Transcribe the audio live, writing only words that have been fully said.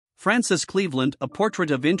Frances Cleveland, A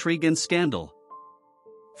Portrait of Intrigue and Scandal.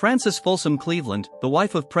 Frances Folsom Cleveland, the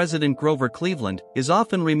wife of President Grover Cleveland, is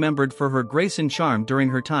often remembered for her grace and charm during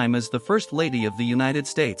her time as the First Lady of the United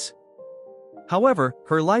States. However,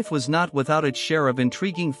 her life was not without its share of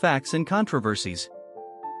intriguing facts and controversies.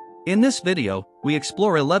 In this video, we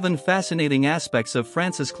explore 11 fascinating aspects of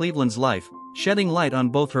Frances Cleveland's life, shedding light on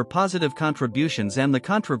both her positive contributions and the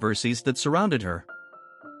controversies that surrounded her.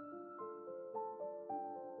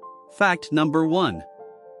 Fact number 1.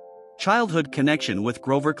 Childhood connection with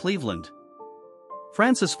Grover Cleveland.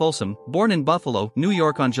 Frances Folsom, born in Buffalo, New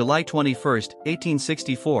York on July 21,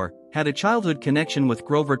 1864, had a childhood connection with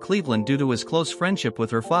Grover Cleveland due to his close friendship with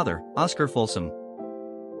her father, Oscar Folsom.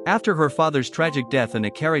 After her father's tragic death in a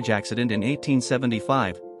carriage accident in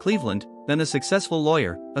 1875, Cleveland, then a successful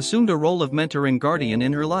lawyer, assumed a role of mentor and guardian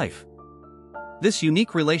in her life. This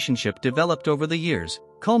unique relationship developed over the years,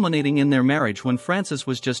 culminating in their marriage when Frances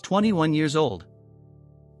was just 21 years old.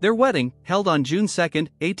 Their wedding, held on June 2,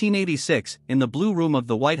 1886, in the Blue Room of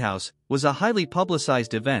the White House, was a highly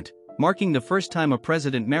publicized event, marking the first time a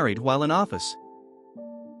president married while in office.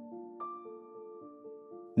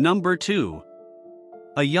 Number 2.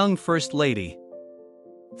 A young First Lady.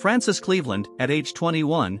 Frances Cleveland, at age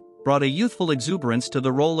 21, brought a youthful exuberance to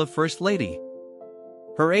the role of First Lady.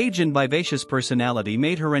 Her age and vivacious personality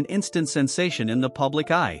made her an instant sensation in the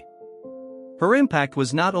public eye. Her impact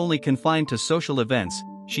was not only confined to social events,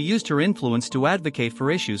 she used her influence to advocate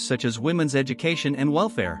for issues such as women's education and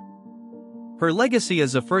welfare. Her legacy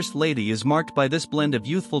as a First Lady is marked by this blend of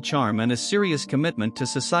youthful charm and a serious commitment to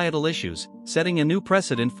societal issues, setting a new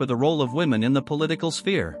precedent for the role of women in the political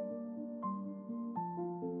sphere.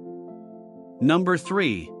 Number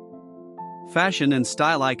 3. Fashion and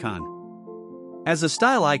style icon. As a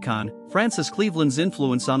style icon, Frances Cleveland's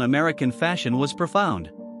influence on American fashion was profound.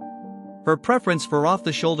 Her preference for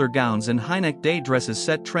off-the-shoulder gowns and high-neck day dresses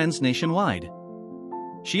set trends nationwide.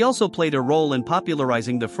 She also played a role in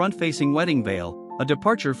popularizing the front-facing wedding veil, a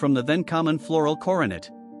departure from the then-common floral coronet.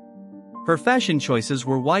 Her fashion choices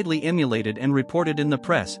were widely emulated and reported in the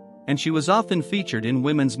press, and she was often featured in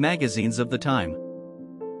women's magazines of the time.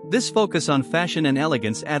 This focus on fashion and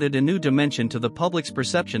elegance added a new dimension to the public's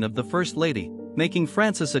perception of the First Lady, making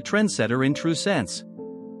Frances a trendsetter in true sense.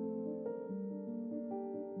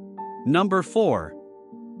 Number 4.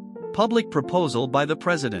 Public proposal by the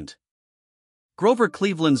President. Grover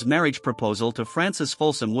Cleveland's marriage proposal to Frances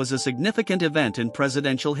Folsom was a significant event in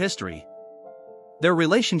presidential history. Their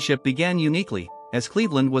relationship began uniquely, as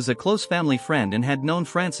Cleveland was a close family friend and had known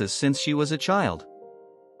Frances since she was a child.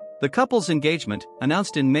 The couple's engagement,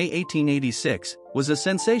 announced in May 1886, was a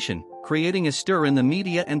sensation, creating a stir in the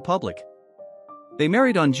media and public. They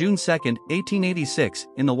married on June 2, 1886,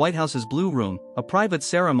 in the White House's Blue Room, a private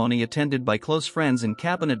ceremony attended by close friends and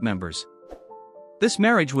cabinet members. This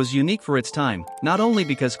marriage was unique for its time, not only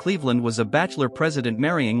because Cleveland was a bachelor president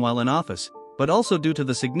marrying while in office, but also due to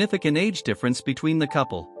the significant age difference between the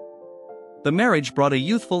couple. The marriage brought a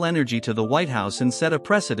youthful energy to the White House and set a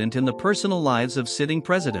precedent in the personal lives of sitting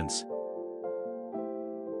presidents.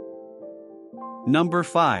 Number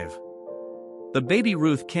 5. The Baby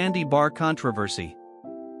Ruth Candy Bar Controversy.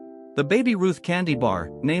 The Baby Ruth Candy Bar,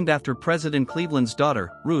 named after President Cleveland's daughter,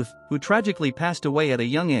 Ruth, who tragically passed away at a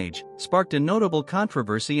young age, sparked a notable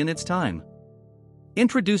controversy in its time.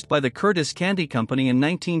 Introduced by the Curtis Candy Company in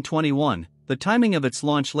 1921, the timing of its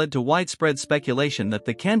launch led to widespread speculation that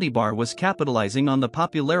the candy bar was capitalizing on the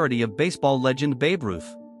popularity of baseball legend Babe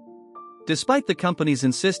Ruth. Despite the company's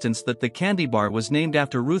insistence that the candy bar was named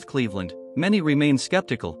after Ruth Cleveland, many remained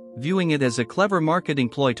skeptical, viewing it as a clever marketing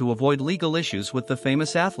ploy to avoid legal issues with the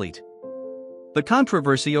famous athlete. The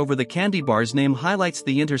controversy over the candy bar's name highlights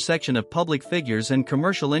the intersection of public figures and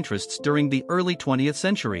commercial interests during the early 20th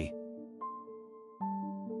century.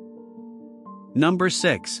 Number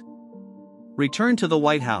 6. Return to the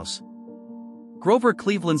White House. Grover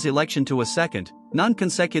Cleveland's election to a second,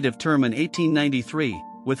 non-consecutive term in 1893,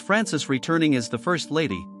 with Frances returning as the First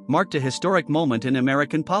Lady, marked a historic moment in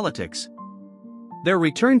American politics. Their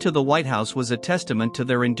return to the White House was a testament to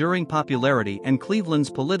their enduring popularity and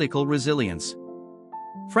Cleveland's political resilience.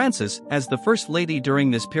 Frances, as the First Lady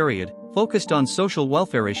during this period, focused on social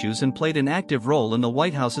welfare issues and played an active role in the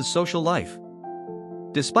White House's social life.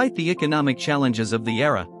 Despite the economic challenges of the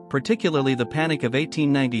era, particularly the Panic of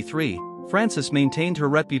 1893, Frances maintained her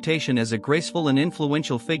reputation as a graceful and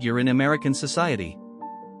influential figure in American society.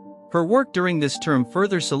 Her work during this term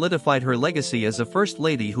further solidified her legacy as a First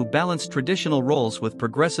Lady who balanced traditional roles with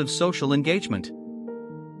progressive social engagement.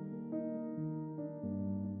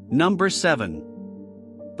 Number 7.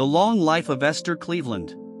 The Long Life of Esther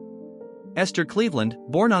Cleveland. Esther Cleveland,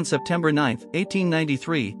 born on September 9,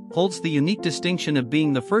 1893, holds the unique distinction of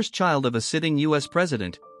being the first child of a sitting U.S.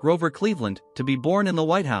 President, Grover Cleveland, to be born in the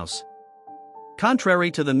White House.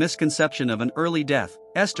 Contrary to the misconception of an early death,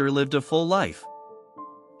 Esther lived a full life.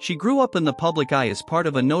 She grew up in the public eye as part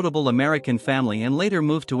of a notable American family and later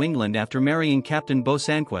moved to England after marrying Captain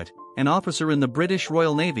Bosanquet, an officer in the British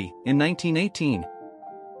Royal Navy, in 1918.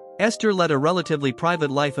 Esther led a relatively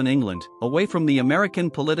private life in England, away from the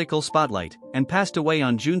American political spotlight, and passed away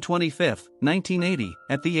on June 25, 1980,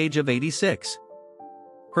 at the age of 86.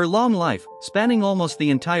 Her long life, spanning almost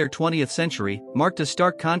the entire 20th century, marked a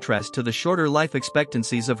stark contrast to the shorter life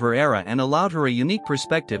expectancies of her era and allowed her a unique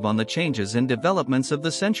perspective on the changes and developments of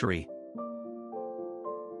the century.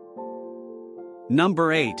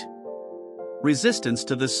 Number 8. Resistance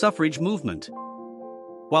to the suffrage movement.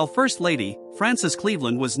 While First Lady, Frances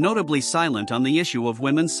Cleveland was notably silent on the issue of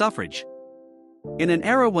women's suffrage. In an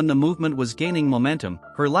era when the movement was gaining momentum,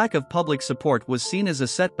 her lack of public support was seen as a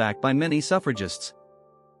setback by many suffragists.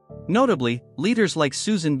 Notably, leaders like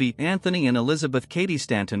Susan B. Anthony and Elizabeth Cady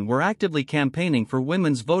Stanton were actively campaigning for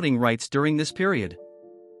women's voting rights during this period.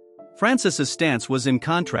 Frances's stance was in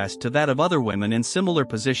contrast to that of other women in similar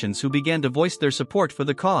positions who began to voice their support for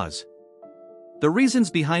the cause. The reasons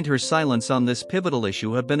behind her silence on this pivotal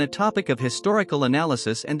issue have been a topic of historical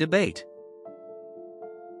analysis and debate.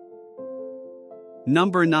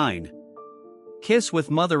 Number 9. Kiss with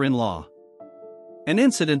mother-in-law. An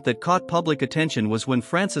incident that caught public attention was when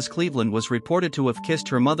Frances Cleveland was reported to have kissed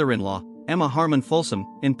her mother-in-law, Emma Harmon Folsom,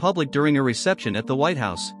 in public during a reception at the White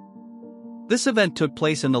House. This event took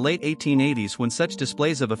place in the late 1880s when such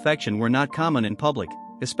displays of affection were not common in public,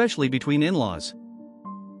 especially between in-laws.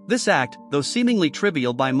 This act, though seemingly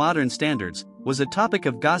trivial by modern standards, was a topic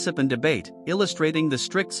of gossip and debate, illustrating the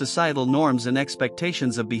strict societal norms and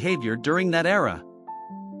expectations of behavior during that era.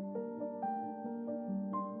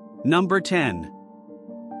 Number 10.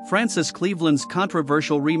 Frances Cleveland's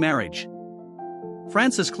controversial remarriage.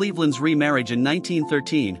 Frances Cleveland's remarriage in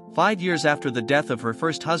 1913, 5 years after the death of her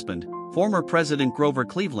first husband, former President Grover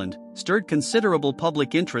Cleveland, stirred considerable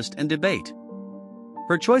public interest and debate.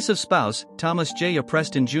 Her choice of spouse, Thomas J.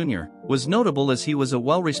 Preston Jr., was notable as he was a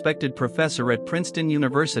well-respected professor at Princeton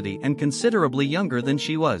University and considerably younger than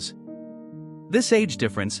she was. This age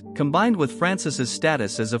difference, combined with Frances's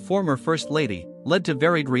status as a former First Lady, led to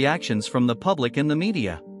varied reactions from the public and the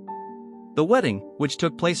media. The wedding, which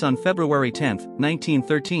took place on February 10,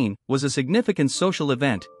 1913, was a significant social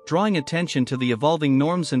event, drawing attention to the evolving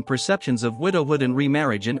norms and perceptions of widowhood and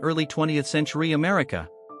remarriage in early 20th century America.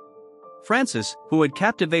 Frances, who had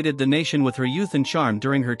captivated the nation with her youth and charm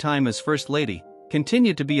during her time as First Lady,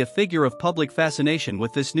 continued to be a figure of public fascination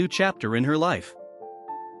with this new chapter in her life.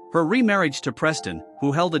 Her remarriage to Preston,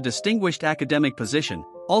 who held a distinguished academic position,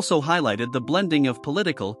 also highlighted the blending of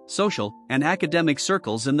political, social, and academic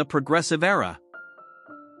circles in the progressive era.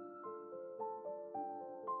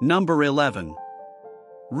 Number 11.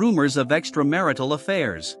 Rumors of extramarital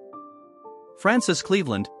affairs. Frances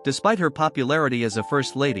Cleveland, despite her popularity as a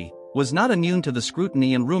First Lady, was not immune to the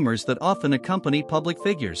scrutiny and rumors that often accompany public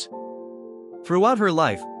figures. Throughout her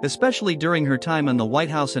life, especially during her time in the White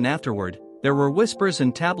House and afterward, there were whispers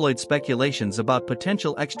and tabloid speculations about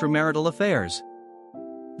potential extramarital affairs.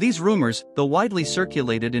 These rumors, though widely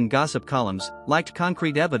circulated in gossip columns, lacked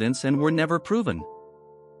concrete evidence and were never proven.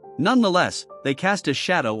 Nonetheless, they cast a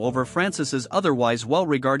shadow over Frances's otherwise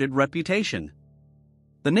well-regarded reputation.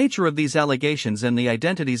 The nature of these allegations and the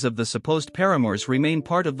identities of the supposed paramours remain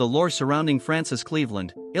part of the lore surrounding Frances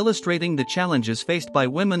Cleveland, illustrating the challenges faced by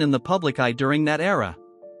women in the public eye during that era.